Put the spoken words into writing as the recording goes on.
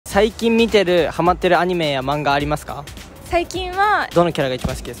最近見てるハマってるアニメや漫画ありますか？最近はどのキャラが一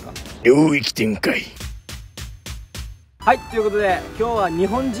番好きですか？領域展開。はい、ということで今日は日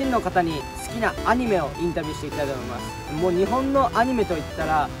本人の方に好きなアニメをインタビューしていきたいと思います。もう日本のアニメといった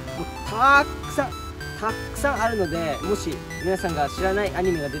らもうたくさんあるので、もし皆さんが知らないア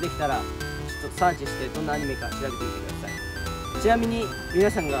ニメが出てきたらちょっとサーチしてどんなアニメか調べてみてください。ちなみに皆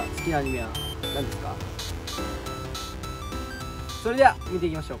さんが好きなアニメは何ですか？それでは見て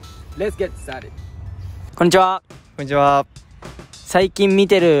いきましょう。 Let's get started。 こんにちは。こんにちは。最近見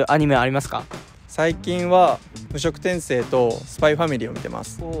てるアニメはありますか？最近は無職転生とスパイファミリーを見てま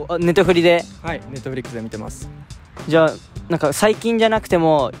す。ネットフリで。はい、ネットフリックスで見てます。じゃあなんか最近じゃなくて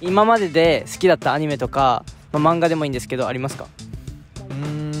も今までで好きだったアニメとか、漫画でもいいんですけどありますか？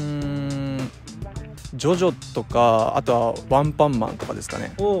ジョジョとか、あとはワンパンマンとかですか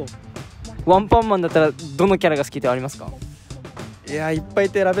ね。ワンパンマンだったらどのキャラが好きってありますか？いや、いっぱいい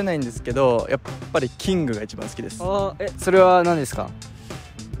て選べないんですけど、やっぱりキングが一番好きです。それは何ですか？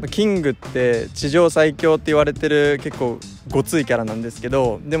キングって地上最強って言われてる結構ごついキャラなんですけ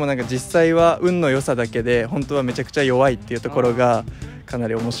ど、でもなんか実際は運の良さだけで本当はめちゃくちゃ弱いっていうところがかな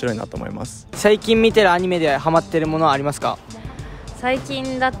り面白いなと思います。最近見てるアニメでハマってるものはありますか？最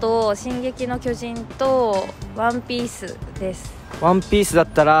近だと進撃の巨人とワンピースです。ワンピースだっ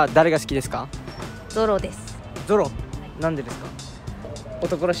たら誰が好きですか？ゾロです。ゾロ、なんでですか？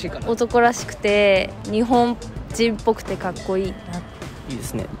男らしいから。男らしくて日本人っぽくてかっこいいな。いいで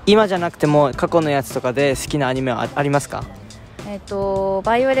すね。今じゃなくても過去のやつとかで好きなアニメはありますか？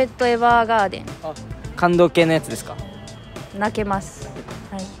バイオレット・エヴァーガーデン。感動系のやつですか？泣けます。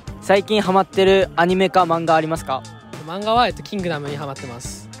はい。最近ハマってるアニメか漫画ありますか？漫画は、キングダムにハマってま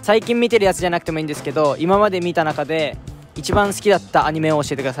す。最近見てるやつじゃなくてもいいんですけど、今まで見た中で一番好きだったアニメを教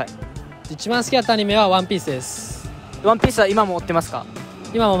えてください。一番好きだったアニメはワンピースです。ワンピースは今も追ってますか？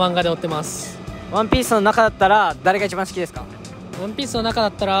今も漫画で追ってます。ワンピースの中だったら誰が一番好きですか？ワンピースの中だ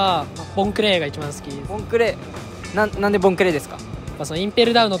ったらボンクレーが一番好き。ボンクレー、なんでボンクレーですか？そのインペ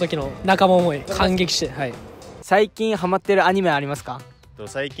ルダウンの時の仲間思い感激して、はい。最近ハマってるアニメありますか？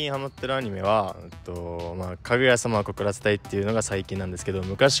最近ハマってるアニメはかぐや様は告らせたいっていうのが最近なんですけど、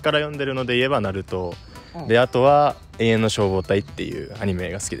昔から読んでるので言えばナルト、であとは永遠の消防隊っていうアニメ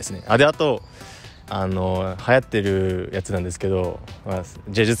が好きですね。であと流行ってるやつなんですけど、呪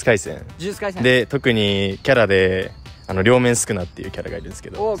術廻戦で特にキャラで両面宿儺っていうキャラがいるんですけ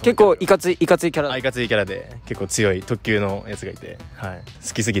ど、結構いかついキャラ。いかついキャラで結構強い特級のやつがいて、はい、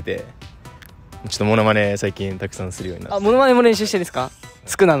好きすぎてちょっとモノマネ最近たくさんするようになって。モノマネも練習してるんですか？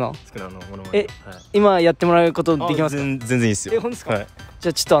スクナのモノマネ。はい、今やってもらうことできますか？全然いいですよ。本当ですか？はい、じ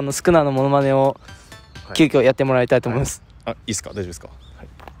ゃあちょっとスクナのモノマネを急遽やってもらいたいと思います。いいですか？大丈夫ですか？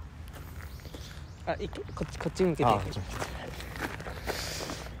はい、こっち向けて。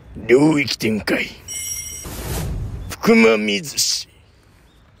領域展開。福間水氏。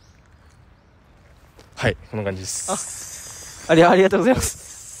はい、こんな感じです。ありがとうございま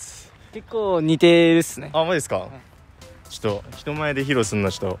す。結構似てるっすね。マジですか？ちょっと人前で披露するの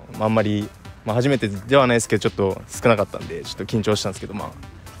はちょっとあんまり、初めてではないですけどちょっと少なかったんでちょっと緊張したんですけど、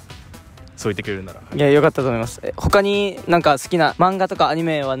そう言ってくれるなら、いや、よかったと思います。他になんか好きな漫画とかアニ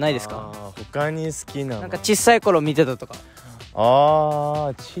メはないですか？他に好きななんか小さい頃見てたとか。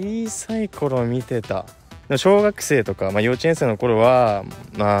小さい頃見てた。小学生とか、幼稚園生の頃は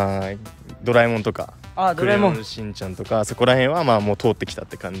ドラえもんとかドラえもん、しんちゃんとかそこら辺はもう通ってきたっ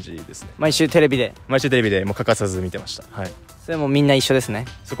て感じですね。毎週テレビでもう欠かさず見てました。はい。それもみんな一緒ですね。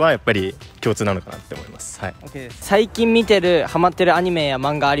そこはやっぱり共通なのかなって思います。はい。OK です。最近見てるハマってるアニメや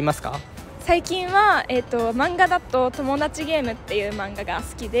漫画ありますか？最近は、漫画だと友達ゲームっていう漫画が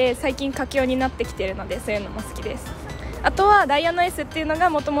好きで、最近佳境になってきてるのでそういうのも好きです。あとはダイヤのエースっていうのが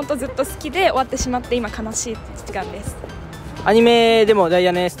もともとずっと好きで終わってしまって今悲しい時間です。アニメでもダイ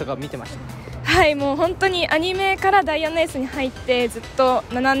ヤのエースとか見てました？はい、もう本当にアニメからダイヤのエースに入ってずっと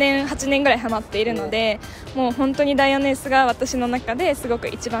7年8年ぐらいハマっているので、もう本当にダイヤのエースが私の中ですごく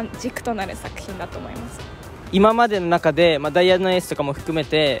一番軸となる作品だと思います。今までの中で、ダイヤのエースとかも含め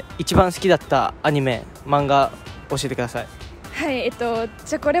て一番好きだったアニメ漫画教えてください。はい、じ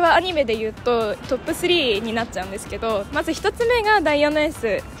ゃあこれはアニメで言うとトップ3になっちゃうんですけど、まず1つ目がダイヤのエー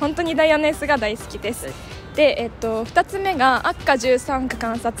ス、本当にダイヤのエースが大好きです。で、2つ目が悪化13区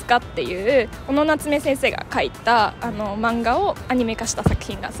観察家っていう小野夏目先生が書いた漫画をアニメ化した作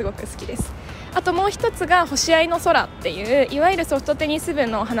品がすごく好きです。あともう一つが星合いの空っていういわゆるソフトテニス部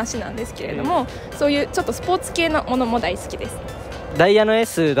の話なんですけれども、そういうちょっとスポーツ系のものも大好きです。ダイヤのエー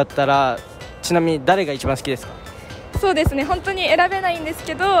スだったらちなみに誰が一番好きですか？そうですね、本当に選べないんです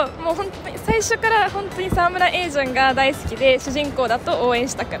けど、もう本当に最初から本当に沢村エイジョンが大好きで、主人公だと応援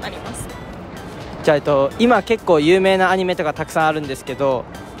したくなります。じゃあ、今結構有名なアニメとかたくさんあるんですけど、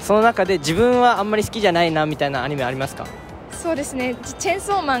その中で自分はあんまり好きじゃないなみたいなアニメありますか？そうですね、チェーン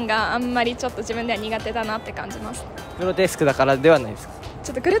ソーマンがあんまりちょっと自分では苦手だなって感じます。グロテスクだからではないですか？ち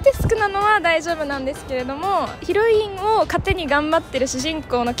ょっとグロテスクなのは大丈夫なんですけれども、ヒロインを糧に頑張ってる主人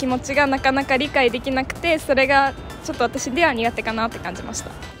公の気持ちがなかなか理解できなくて、それがちょっと私では苦手かなって感じました。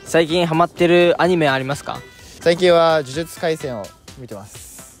最近ハマってるアニメありますか？最近は呪術廻戦を見てま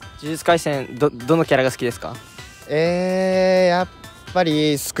す。呪術廻戦どのキャラが好きですか？やっぱ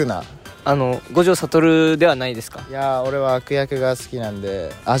りスクナ。五条悟ではないですか？いや俺は悪役が好きなん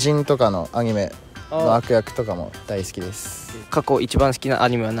で、アジンとかのアニメの悪役とかも大好きです。過去一番好きなア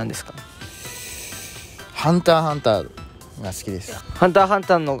ニメは何ですか？ハンターハンターが好きです。ハンターハン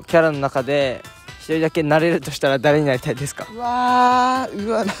ターのキャラの中で一人だけなれるとしたら誰になりたいですか？うわな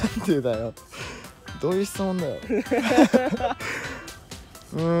んでだよどういう質問だよ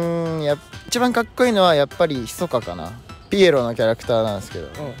一番かっこいいのはやっぱりヒソカかな。ピエロのキャラクターなんですけど、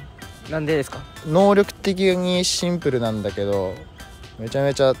なんでですか？能力的にシンプルなんだけど、めちゃ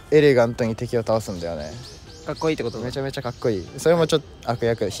めちゃエレガントに敵を倒すんだよね。かっこいいってこと？めちゃめちゃかっこいい。それもちょっと悪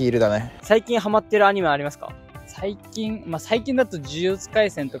役ヒールだね。最近ハマってるアニメありますか？最近だと呪術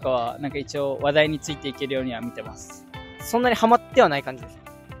廻戦とかはなんか一応話題についていけるようには見てます。そんなにハマってはない感じで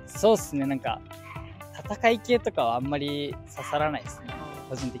す。そうですね、なんか戦い系とかはあんまり刺さらないですね、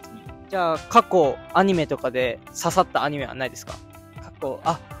個人的に。じゃあ過去アニメとかで刺さったアニメはないですか？過去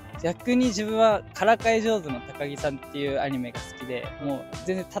逆に自分はからかい上手の高木さんっていうアニメが好きで、もう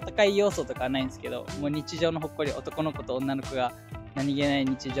全然戦い要素とかはないんですけど、もう日常のほっこり、男の子と女の子が何気ない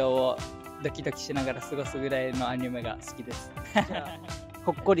日常をドキドキしながら過ごすぐらいのアニメが好きです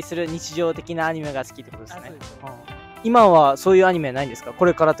ほっこりする日常的なアニメが好きってことですね。そうです。今はそういうアニメないんですか？こ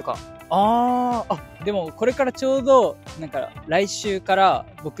れからとか。でもこれからちょうどなんか来週から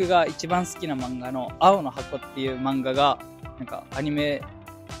僕が一番好きな漫画の青の箱っていう漫画がなんかアニメ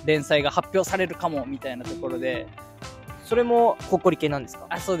連載が発表されるかもみたいなところで。それもほっこり系なんですか？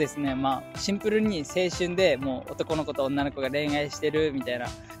そうですね、シンプルに青春でもう男の子と女の子が恋愛してるみたいな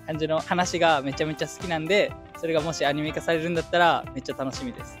感じの話がめちゃめちゃ好きなんで、それがもしアニメ化されるんだったらめっちゃ楽し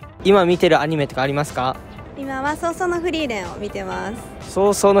みです。今見てるアニメとかありますか？今は早々のフリーレンを見てます。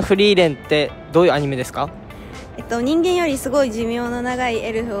早々のフリーレンってどういうアニメですか？人間よりすごい寿命の長い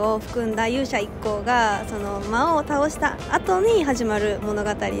エルフを含んだ勇者一行がその魔王を倒した後に始まる物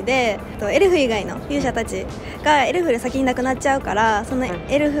語で、エルフ以外の勇者たちがエルフで先に亡くなっちゃうから、その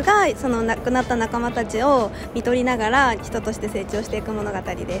エルフがその亡くなった仲間たちを見取りながら人として成長していく物語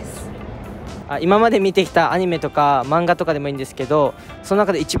です。今まで見てきたアニメとか漫画とかでもいいんですけど、その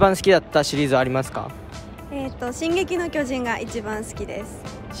中で一番好きだったシリーズありますか？進撃の巨人が一番好きです。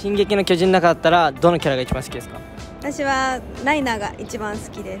進撃の巨人の中だったらどのキャラが一番好きですか？私はライナーが一番好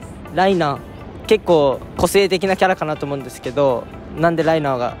きです。ライナー結構個性的なキャラかなと思うんですけど、なんでライ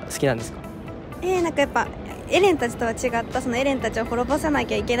ナーが好きなんですか？なんかやっぱエレンたちとは違ったそのエレンたちを滅ぼさな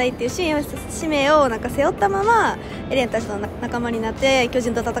きゃいけないっていう使命をなんか背負ったままエレンたちと仲間になって巨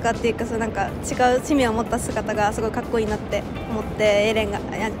人と戦っていく、そのなんか違う使命を持った姿がすごいかっこいいなって思って、ライナ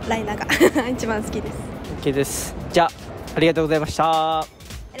ーが一番好きです。 OK です。じゃあありがとうございました。あ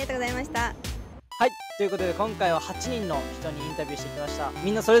りがとうございました。はい、ということで今回は8人の人にインタビューしてきました。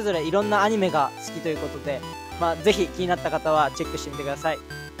みんなそれぞれいろんなアニメが好きということで、ぜひ気になった方はチェックしてみてください。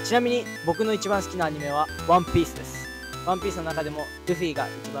ちなみに僕の一番好きなアニメはワンピースです。ワンピースの中でもルフィが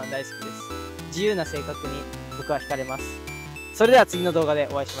一番大好きです。自由な性格に僕は惹かれます。それでは次の動画で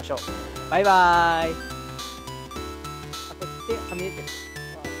お会いしましょう。バイバーイ。これ手はみ出てる。